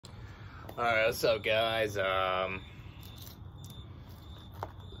Alright, what's up, guys? Is there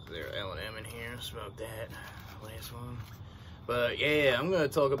L&M in here? Smoke that last one. But yeah, I'm gonna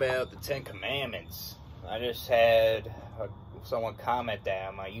talk about the 10 Commandments. I just had someone comment that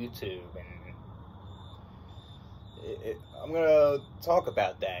on my YouTube, and I'm gonna talk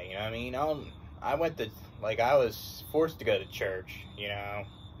about that. You know what I mean? I went to, I was forced to go to church. You know,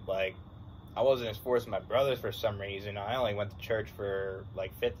 I wasn't as forced as my brothers for some reason. I only went to church for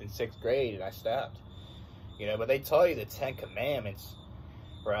 5th and 6th grade, and I stopped. You know, but they taught you the 10 Commandments,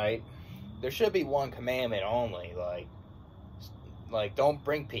 right? There should be one commandment only, like don't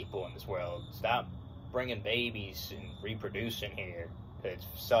bring people in this world. Stop bringing babies and reproducing here. It's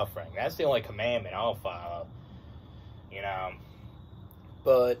suffering. That's the only commandment I'll follow. You know,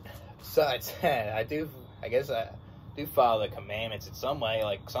 but besides that, I guess I do follow the commandments in some way.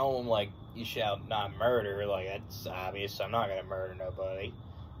 Some of them, you shall not murder. That's obvious. I'm not gonna murder nobody.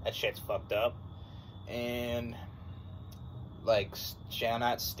 That shit's fucked up. And shall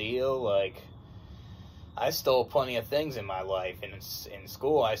not steal. I stole plenty of things in my life, and in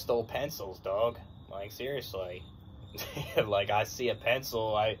school I stole pencils, dog. Seriously. I see a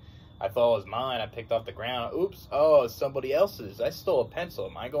pencil, I thought it was mine, I picked off the ground, oops, oh, it's somebody else's. I stole a pencil.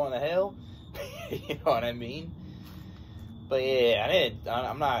 Am I going to hell? You know what I mean? But yeah,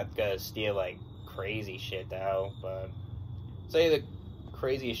 I'm not gonna steal crazy shit though. But say the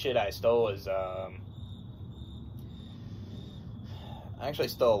craziest shit I stole is I actually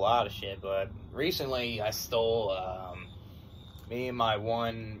stole a lot of shit, but recently I stole me and my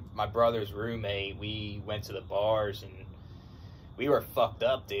brother's roommate. We went to the bars and we were fucked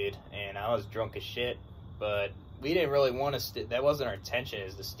up, dude, and I was drunk as shit, but we didn't really want to that wasn't our intention,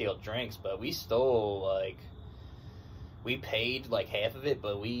 is to steal drinks. But we stole, we paid half of it,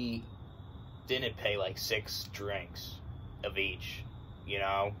 but we didn't pay 6 drinks of each, you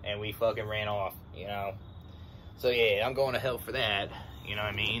know, and we fucking ran off, you know. So yeah, I'm going to hell for that, you know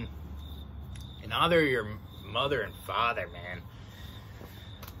what I mean? And honor your mother and father, man.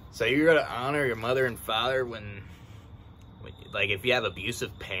 So you're gonna honor your mother and father when if you have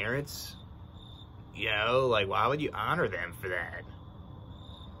abusive parents, you know, why would you honor them for that?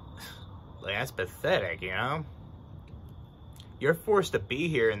 That's pathetic, you know? You're forced to be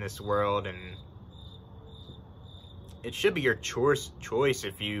here in this world, and it should be your choice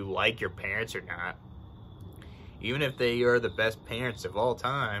if you like your parents or not. Even if they are the best parents of all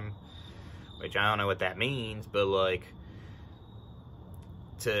time, which I don't know what that means, but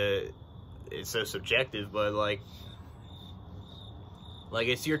it's so subjective, but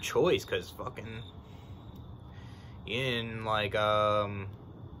it's your choice, because fucking you didn't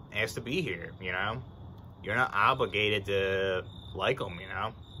ask to be here, you know? You're not obligated to like them, you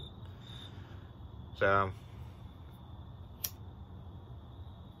know? So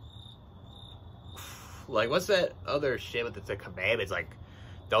what's that other shit with the commandments?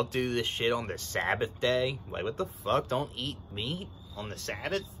 Don't do this shit on the Sabbath day. What the fuck? Don't eat meat on the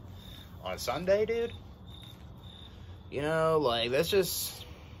Sabbath? On Sunday, dude? You know, that's just...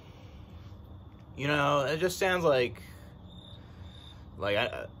 You know, it just sounds I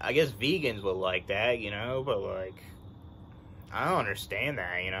guess vegans would like that, you know? But, I don't understand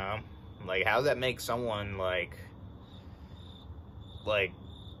that, you know? How does that make someone,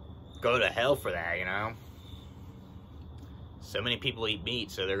 go to hell for that, you know? So many people eat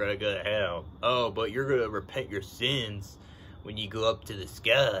meat, so they're gonna go to hell. Oh, but you're gonna repent your sins when you go up to the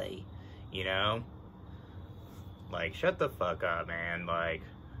sky, you know? Shut the fuck up, man.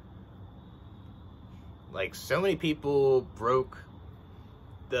 So many people broke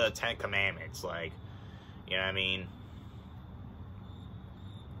the 10 Commandments, you know what I mean?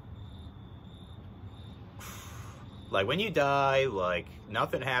 When you die,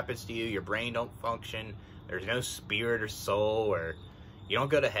 nothing happens to you, your brain don't function, there's no spirit or soul, or you don't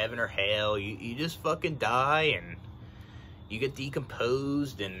go to heaven or hell, you just fucking die, and you get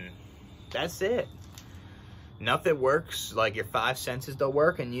decomposed, and that's it. Nothing works, your 5 senses don't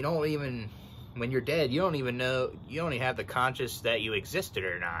work, and you don't even, when you're dead, you don't even know, you don't even have the conscience that you existed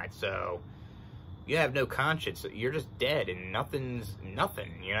or not, so you have no conscience, you're just dead, and nothing's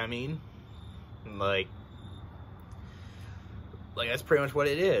nothing, you know what I mean? That's pretty much what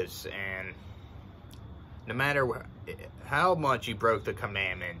it is. And no matter how much you broke the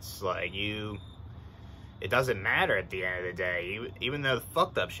commandments, it doesn't matter at the end of the day. Even though the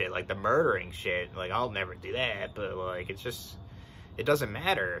fucked up shit, the murdering shit, I'll never do that, but it's just, it doesn't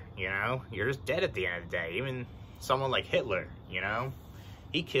matter, you know? You're just dead at the end of the day. Even someone like Hitler, you know?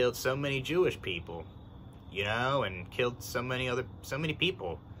 He killed so many Jewish people, you know, and killed so many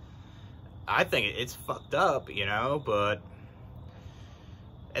people. I think it's fucked up, you know, but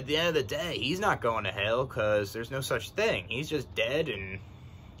at the end of the day, he's not going to hell because there's no such thing. He's just dead and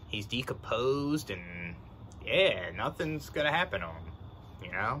he's decomposed and, yeah, nothing's going to happen to him,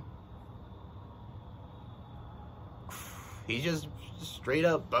 you know? He's just straight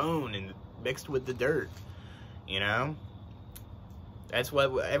up bone and mixed with the dirt, you know? That's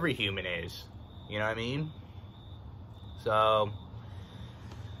what every human is, you know what I mean? So,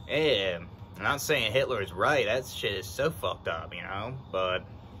 yeah, I'm not saying Hitler is right. That shit is so fucked up, you know? But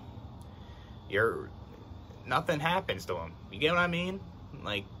nothing happens to him. You get what I mean?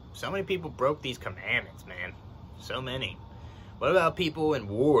 Like, so many people broke these commandments, man. So many. What about people in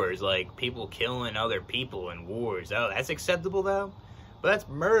wars? Like, people killing other people in wars. Oh, that's acceptable, though? But that's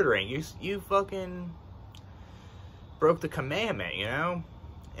murdering. You fucking broke the commandment, you know?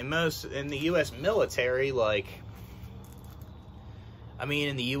 In the U.S. military, like, I mean,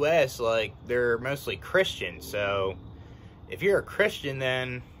 in the U.S., like, they're mostly Christian. So, if you're a Christian,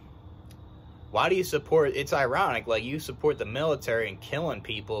 then why do you support, it's ironic, like, you support the military and killing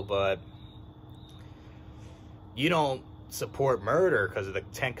people, but you don't support murder because of the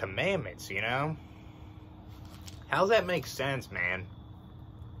 10 Commandments, you know? How's that make sense, man?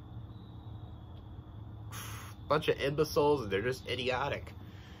 Bunch of imbeciles, they're just idiotic,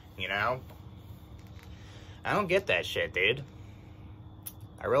 you know? I don't get that shit, dude.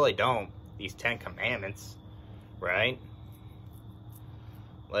 I really don't. These 10 Commandments, right?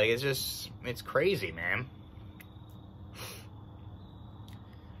 Like, it's crazy, man.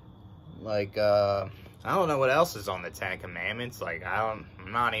 Like, I don't know what else is on the 10 Commandments. Like, I'm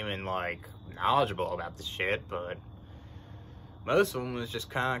not even, like, knowledgeable about the shit, but most of them was just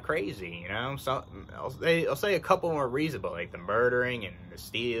kind of crazy, you know? So, I'll say a couple more reasonable, like the murdering and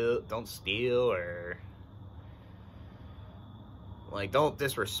the don't steal, or like, don't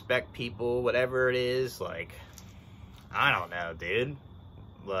disrespect people, whatever it is. Like, I don't know, dude.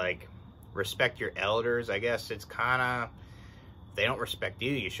 Like, respect your elders. I guess it's kind of, if they don't respect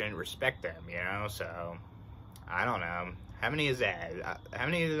you, you shouldn't respect them, you know? So, I don't know. How many is that? How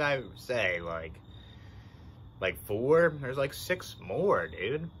many did I say? Like 4? There's like 6 more,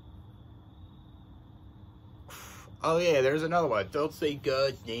 dude. Oh yeah, there's another one. Don't say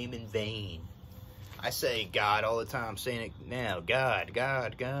God's name in vain. I say God all the time. I'm saying it now. God,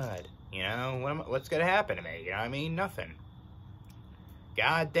 God, God. You know, what's gonna happen to me? You know what I mean? Nothing.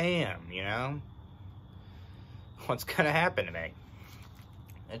 God damn, you know? What's gonna happen to me?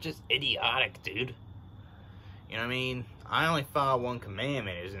 It's just idiotic, dude. You know what I mean? I only follow one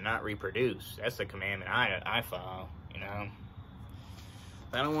commandment, is to not reproduce. That's the commandment I follow, you know?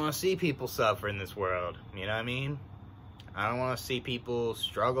 I don't want to see people suffer in this world, you know what I mean? I don't want to see people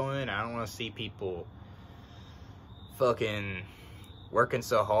struggling. I don't want to see people fucking working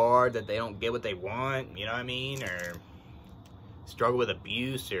so hard that they don't get what they want, you know what I mean? Or struggle with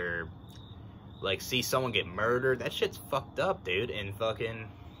abuse, or like see someone get murdered. That shit's fucked up, dude. And fucking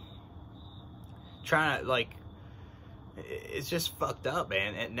trying to, like, it's just fucked up,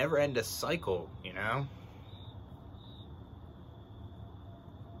 man. It never ends a cycle, you know?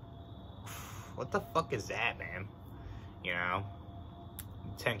 What the fuck is that, man? You know?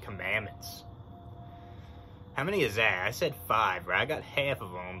 10 Commandments. How many is that? I said 5, right? I got half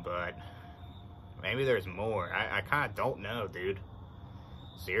of them, but maybe there's more. I kind of don't know, dude.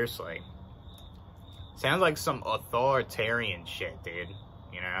 Seriously. Sounds like some authoritarian shit, dude.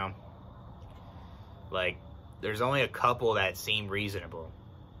 You know? Like, there's only a couple that seem reasonable,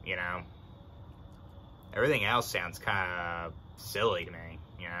 you know? Everything else sounds kind of silly to me,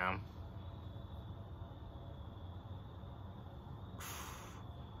 you know?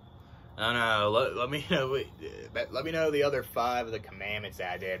 I don't know. Let me know. Let me know the other 5 of the commandments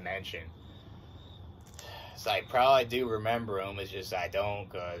that I did mention. So I probably do remember them. It's just I don't,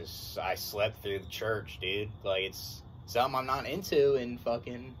 because I slept through the church, dude. Like, it's something I'm not into, and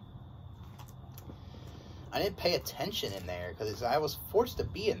fucking I didn't pay attention in there because I was forced to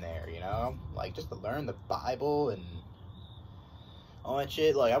be in there, you know? Like, just to learn the Bible and all that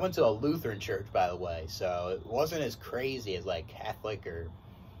shit. Like, I went to a Lutheran church, by the way, so it wasn't as crazy as, like, Catholic, or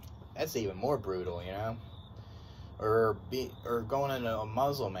that's even more brutal, you know? Or going into a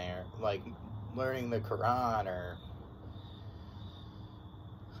Muslim area, like, learning the Quran,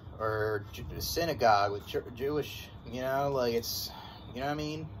 or synagogue with Jewish, you know? Like, it's, you know what I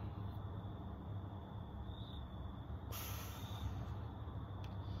mean?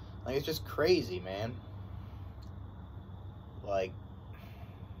 Like, it's just crazy, man. Like,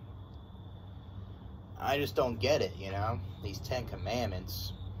 I just don't get it, you know? These 10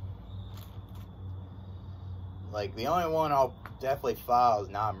 Commandments. Like, the only one I'll definitely follow is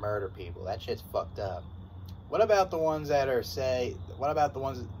not murder people. That shit's fucked up. What about the ones that are what about the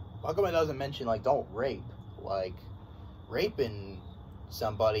ones, how come it doesn't mention, like, don't rape? Like, raping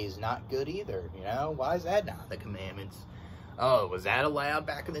somebody is not good either, you know? Why is that not in the commandments? Oh, was that allowed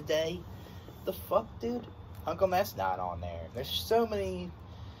back in the day? The fuck, dude? How come that's not on there? There's so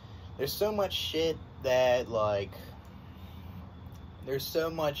much shit that, like, there's so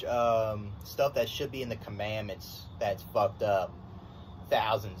much stuff that should be in the commandments that's fucked up.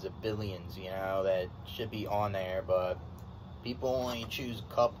 Thousands of billions, you know, that should be on there, but people only choose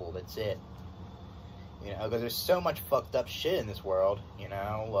a couple, that's it. You know, because there's so much fucked up shit in this world, you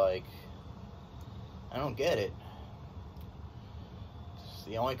know, like, I don't get it.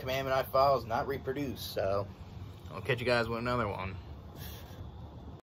 The only commandment I follow is not reproduce, so I'll catch you guys with another one.